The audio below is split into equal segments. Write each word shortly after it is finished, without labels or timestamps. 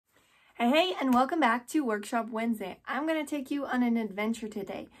Hey, and welcome back to Workshop Wednesday. I'm going to take you on an adventure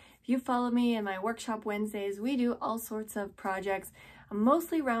today. If you follow me in my Workshop Wednesdays, we do all sorts of projects,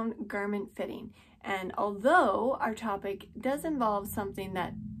 mostly around garment fitting. And although our topic does involve something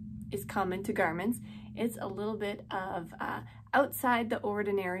that is common to garments, it's a little bit of outside the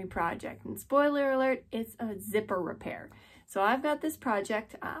ordinary project. And spoiler alert, it's a zipper repair. So I've got this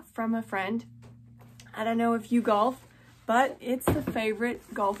project from a friend. I don't know if you golf, but it's the favorite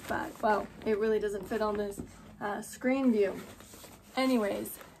golf bag. Wow, it really doesn't fit on this screen view.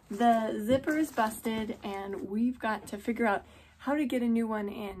 Anyways, the zipper is busted and we've got to figure out how to get a new one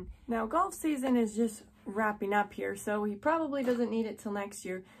in. Now, golf season is just wrapping up here, so he probably doesn't need it till next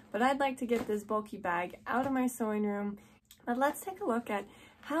year, but I'd like to get this bulky bag out of my sewing room. But let's take a look at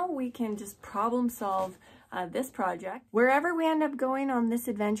how we can just problem solve this project. Wherever we end up going on this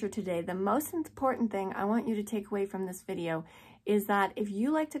adventure today, the most important thing I want you to take away from this video is that if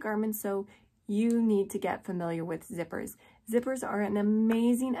you like to garment sew, you need to get familiar with zippers. Zippers are an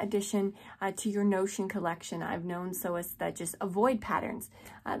amazing addition to your Notion collection. I've known sewists that just avoid patterns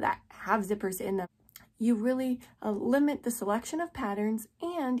that have zippers in them. You really limit the selection of patterns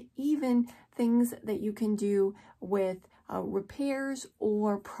and even things that you can do with repairs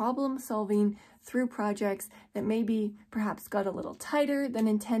or problem solving through projects that maybe perhaps got a little tighter than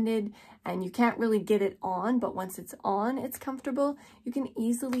intended and you can't really get it on, but once it's on, it's comfortable. You can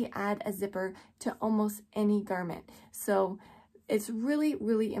easily add a zipper to almost any garment. So it's really,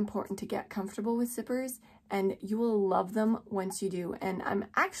 really important to get comfortable with zippers, and you will love them once you do. And I'm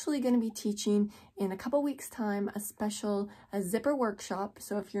actually going to be teaching in a couple weeks time a zipper workshop.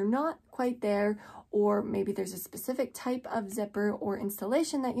 So if you're not quite there, or maybe there's a specific type of zipper or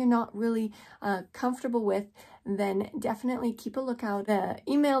installation that you're not really comfortable with, then definitely keep a lookout. The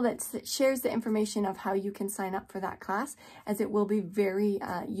email that shares the information of how you can sign up for that class, as it will be very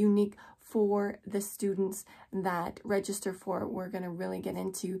unique for the students that register for it. We're going to really get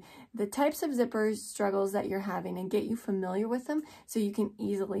into the types of zippers struggles that you're having and get you familiar with them so you can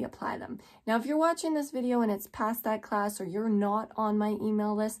easily apply them. Now, if you're watching this video and it's past that class or you're not on my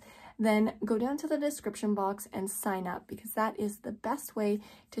email list, then go down to the description box and sign up, because that is the best way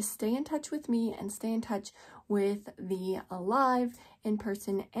to stay in touch with me and stay in touch with the live,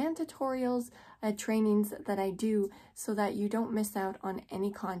 in-person, and tutorials, trainings that I do, so that you don't miss out on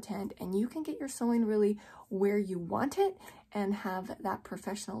any content and you can get your sewing really where you want it and have that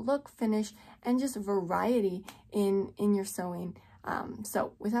professional look, finish, and just variety in your sewing.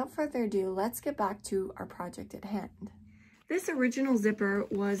 So without further ado, let's get back to our project at hand. This original zipper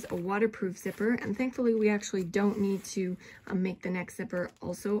was a waterproof zipper, and thankfully we actually don't need to make the next zipper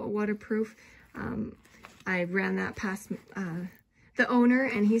also a waterproof. I ran that past the owner,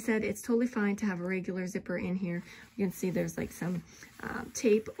 and he said it's totally fine to have a regular zipper in here. You can see there's like some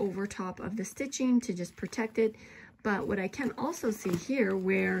tape over top of the stitching to just protect it. But what I can also see here,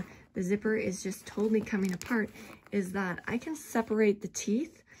 where the zipper is just totally coming apart, is that I can separate the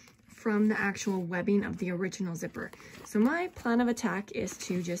teeth from the actual webbing of the original zipper. So my plan of attack is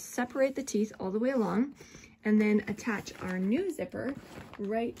to just separate the teeth all the way along and then attach our new zipper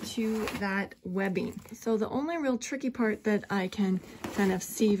right to that webbing. So the only real tricky part that I can kind of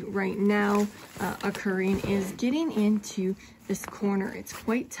see right now occurring is getting into this corner. It's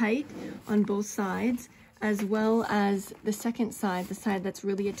quite tight on both sides, as well as the second side, the side that's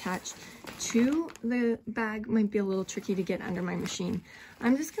really attached to the bag, might be a little tricky to get under my machine.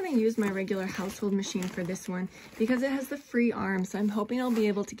 I'm just going to use my regular household machine for this one because it has the free arm, so I'm hoping I'll be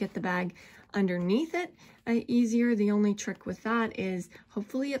able to get the bag underneath it easier. The only trick with that is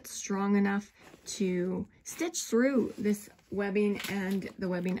hopefully it's strong enough to stitch through this webbing and the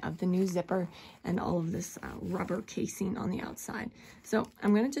webbing of the new zipper and all of this rubber casing on the outside. So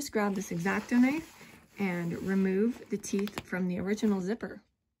I'm going to just grab this X-Acto knife and remove the teeth from the original zipper.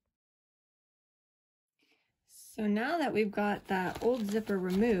 So now that we've got that old zipper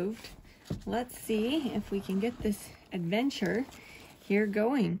removed, let's see if we can get this adventure here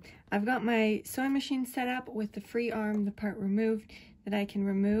going. I've got my sewing machine set up with the free arm, the part removed that I can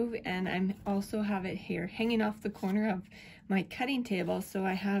remove, and I also have it here hanging off the corner of my cutting table, so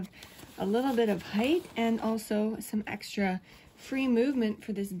I have a little bit of height and also some extra free movement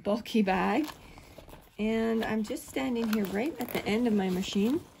for this bulky bag. And I'm just standing here right at the end of my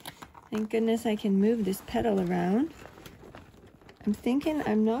machine. Thank goodness I can move this pedal around. I'm thinking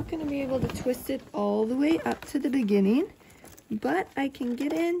I'm not going to be able to twist it all the way up to the beginning, but I can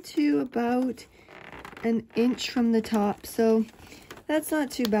get into about an inch from the top, so that's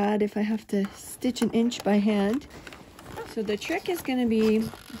not too bad if I have to stitch an inch by hand. So the trick is going to be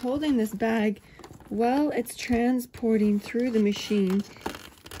holding this bag while it's transporting through the machine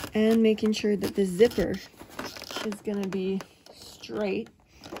and making sure that the zipper is gonna be straight.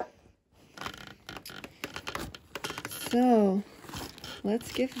 So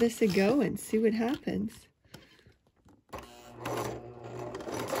let's give this a go and see what happens.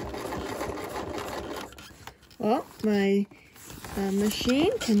 Well, my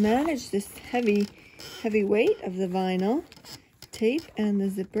machine can manage this heavy weight of the vinyl tape and the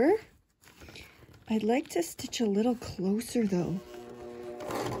zipper. I'd like to stitch a little closer though.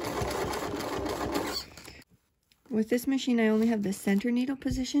 With this machine, I only have the center needle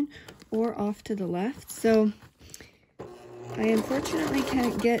position or off to the left, so I unfortunately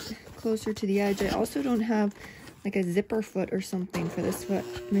can't get closer to the edge. I also don't have like a zipper foot or something for this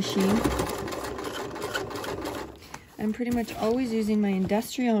machine. I'm pretty much always using my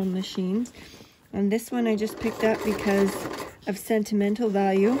industrial machines, and this one I just picked up because of sentimental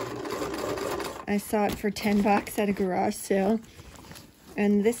value. I saw it for 10 bucks at a garage sale,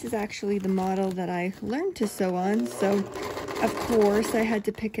 and this is actually the model that I learned to sew on, so of course I had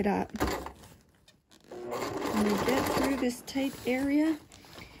to pick it up. When we get through this tight area,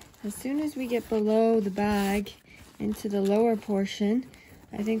 as soon as we get below the bag into the lower portion,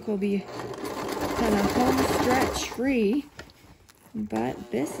 I think we'll be kind of home stretch free, but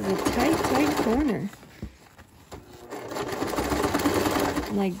this is a tight corner.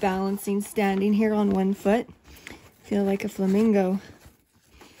 I'm like balancing, standing here on one foot. Feel like a flamingo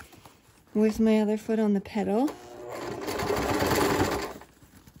with my other foot on the pedal.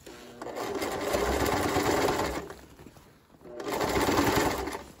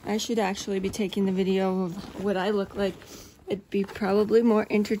 I should actually be taking the video of what I look like. It'd be probably more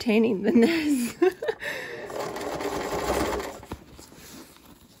entertaining than this.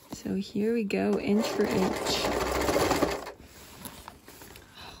 So here we go, inch for inch.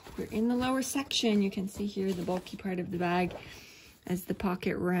 We're in the lower section. You can see here the bulky part of the bag as the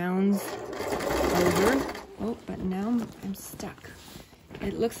pocket rounds over. Oh, but now I'm stuck.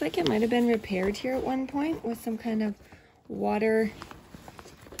 It looks like it might have been repaired here at one point with some kind of rubber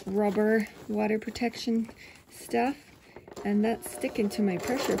water protection stuff, and that's sticking to my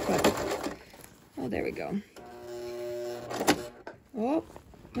pressure foot. Oh, there we go. Oh,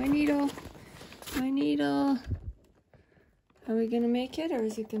 my needle. Are we gonna make it, or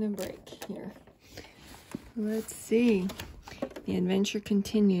is it gonna break here? Let's see. The adventure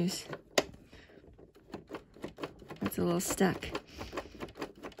continues. It's a little stuck.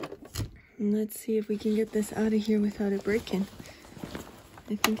 And let's see if we can get this out of here without it breaking.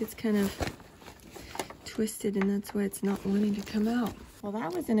 I think it's kind of twisted, and that's why it's not wanting to come out. Well,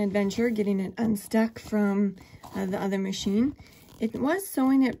 that was an adventure, getting it unstuck from the other machine. It was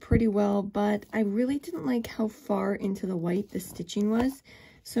sewing it pretty well, but I really didn't like how far into the white the stitching was.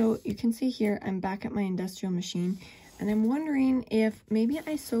 So you can see here, I'm back at my industrial machine, and I'm wondering if maybe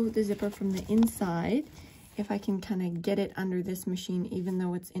I sew the zipper from the inside, if I can kind of get it under this machine, even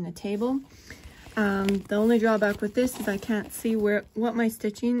though it's in a table. The only drawback with this is I can't see what my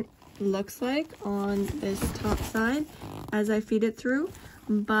stitching looks like on this top side as I feed it through,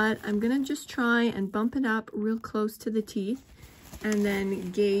 but I'm gonna just try and bump it up real close to the teeth and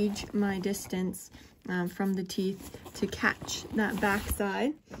then gauge my distance from the teeth to catch that back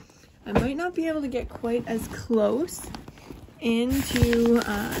side. I might not be able to get quite as close into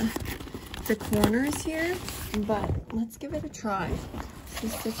the corners here, but let's give it a try.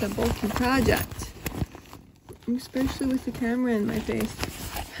 This is such a bulky project, especially with the camera in my face.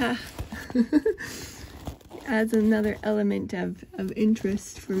 Ha! Adds another element of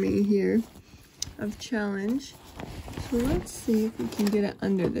interest for me here, of challenge. So let's see if we can get it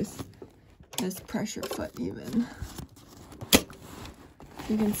under this pressure foot even.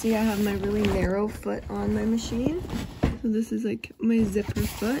 You can see I have my really narrow foot on my machine. So this is like my zipper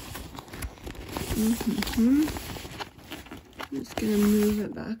foot. I'm just gonna move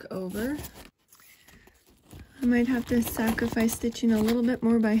it back over. I might have to sacrifice stitching a little bit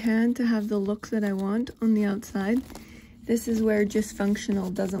more by hand to have the look that I want on the outside. This is where just functional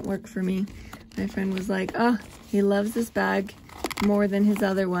doesn't work for me. My friend was like, oh, he loves this bag more than his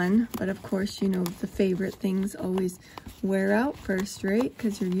other one. But of course, you know, the favorite things always wear out first, right?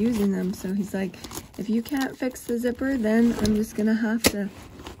 Because you're using them. So he's like, if you can't fix the zipper, then I'm just gonna have to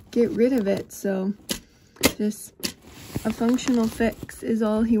get rid of it. So just a functional fix is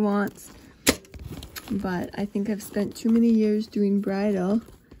all he wants. But I think I've spent too many years doing bridal.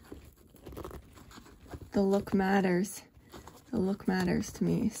 The look matters. The look matters to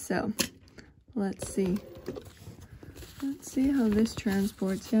me. So let's see. Let's see how this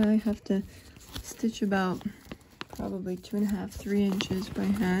transports. Yeah, I have to stitch about probably 2.5, 3 inches by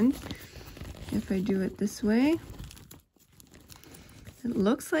hand if I do it this way. It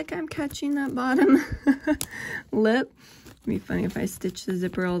looks like I'm catching that bottom lip. It'd be funny if I stitch the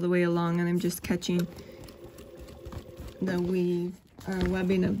zipper all the way along and I'm just catching the weave or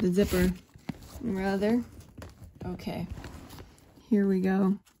webbing of the zipper rather. Okay, here we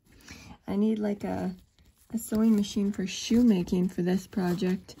go. I need like a sewing machine for shoemaking for this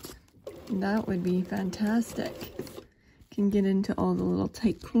project. That would be fantastic. Can get into all the little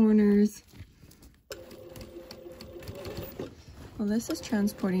tight corners. Well, this is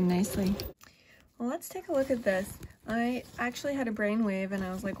transporting nicely. Well, let's take a look at this. I actually had a brainwave and I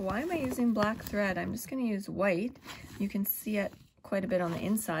was like, why am I using black thread? I'm just gonna use white. You can see it quite a bit on the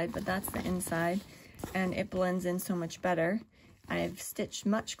inside, but that's the inside and it blends in so much better. I've stitched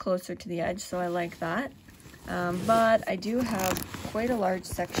much closer to the edge, so I like that. But I do have quite a large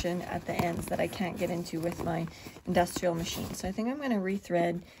section at the ends that I can't get into with my industrial machine. So I think I'm gonna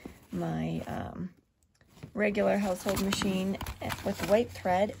rethread my regular household machine with white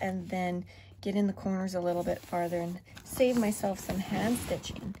thread and then get in the corners a little bit farther and save myself some hand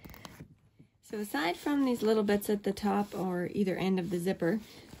stitching. So aside from these little bits at the top or either end of the zipper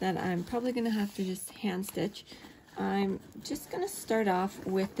that I'm probably going to have to just hand stitch, I'm just going to start off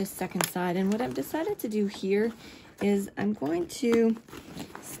with this second side. And what I've decided to do here is I'm going to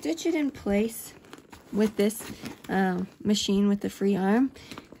stitch it in place with this machine with the free arm,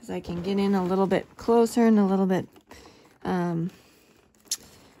 because I can get in a little bit closer and a little bit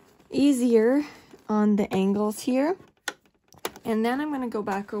easier on the angles here. And then I'm going to go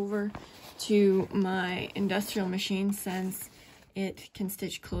back over to my industrial machine since it can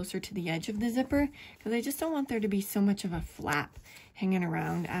stitch closer to the edge of the zipper, because I just don't want there to be so much of a flap hanging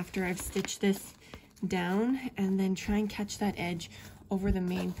around after I've stitched this down, and then try and catch that edge over the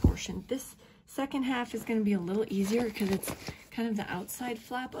main portion. This second half is going to be a little easier because it's kind of the outside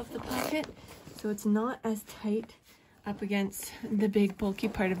flap of the pocket, so it's not as tight up against the big bulky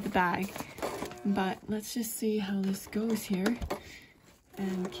part of the bag. But let's just see how this goes here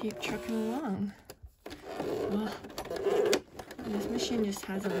and keep trucking along. Well, this machine just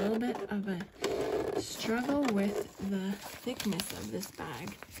has a little bit of a struggle with the thickness of this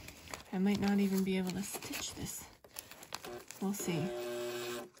bag. I might not even be able to stitch this. We'll see.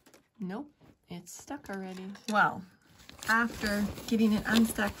 Nope, it's stuck already. Well, after getting it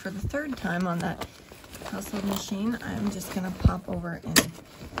unstuck for the third time on that household machine, I'm just gonna pop over and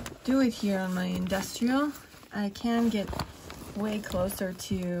do it here on my industrial. I can get way closer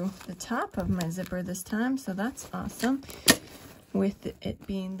to the top of my zipper this time, so that's awesome, with it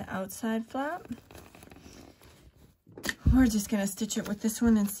being the outside flap. We're just gonna stitch it with this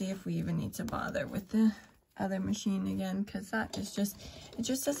one and see if we even need to bother with the other machine again, because that is just, it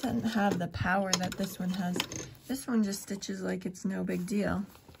just doesn't have the power that this one has. This one just stitches like it's no big deal.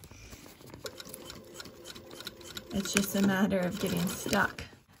 It's just a matter of getting stuck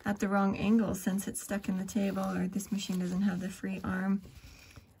at the wrong angle since it's stuck in the table, or this machine doesn't have the free arm.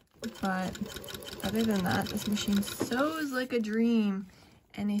 But other than that, this machine sews like a dream.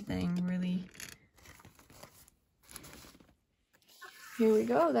 Anything really. Here we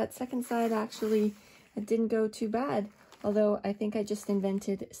go. That second side actually, it didn't go too bad. Although I think I just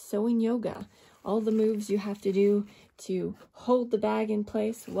invented sewing yoga. All the moves you have to do to hold the bag in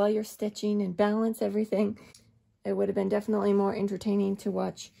place while you're stitching and balance everything. It would have been definitely more entertaining to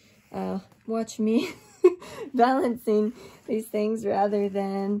watch me balancing these things rather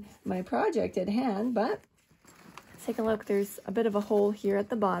than my project at hand. But let's take a look. There's a bit of a hole here at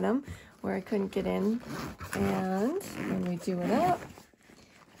the bottom where I couldn't get in, and when we do it up,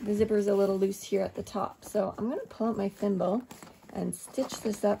 the zipper's a little loose here at the top. So I'm going to pull out my thimble and stitch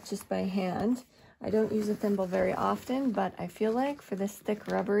this up just by hand. I don't use a thimble very often, but I feel like for this thick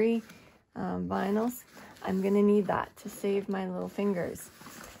rubbery vinyls, I'm going to need that to save my little fingers.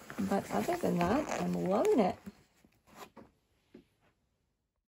 But other than that, I'm loving it.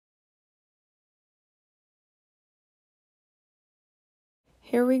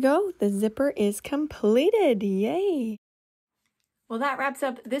 Here we go. The zipper is completed. Yay! Well, that wraps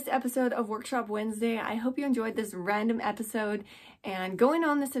up this episode of Workshop Wednesday. I hope you enjoyed this random episode and going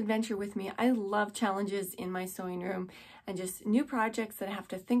on this adventure with me. I love challenges in my sewing room and just new projects that I have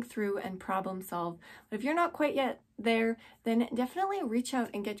to think through and problem solve. But if you're not quite yet there, then definitely reach out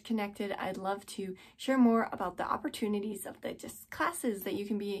and get connected. I'd love to share more about the opportunities of the just classes that you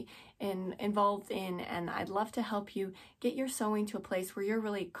can be involved in, and I'd love to help you get your sewing to a place where you're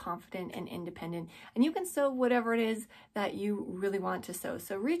really confident and independent and you can sew whatever it is that you really want to sew.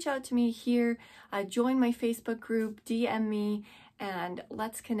 So reach out to me here, join my Facebook group, DM me, and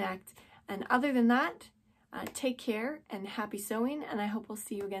let's connect. And other than that, take care and happy sewing, and I hope we'll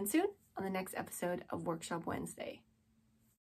see you again soon on the next episode of Workshop Wednesday.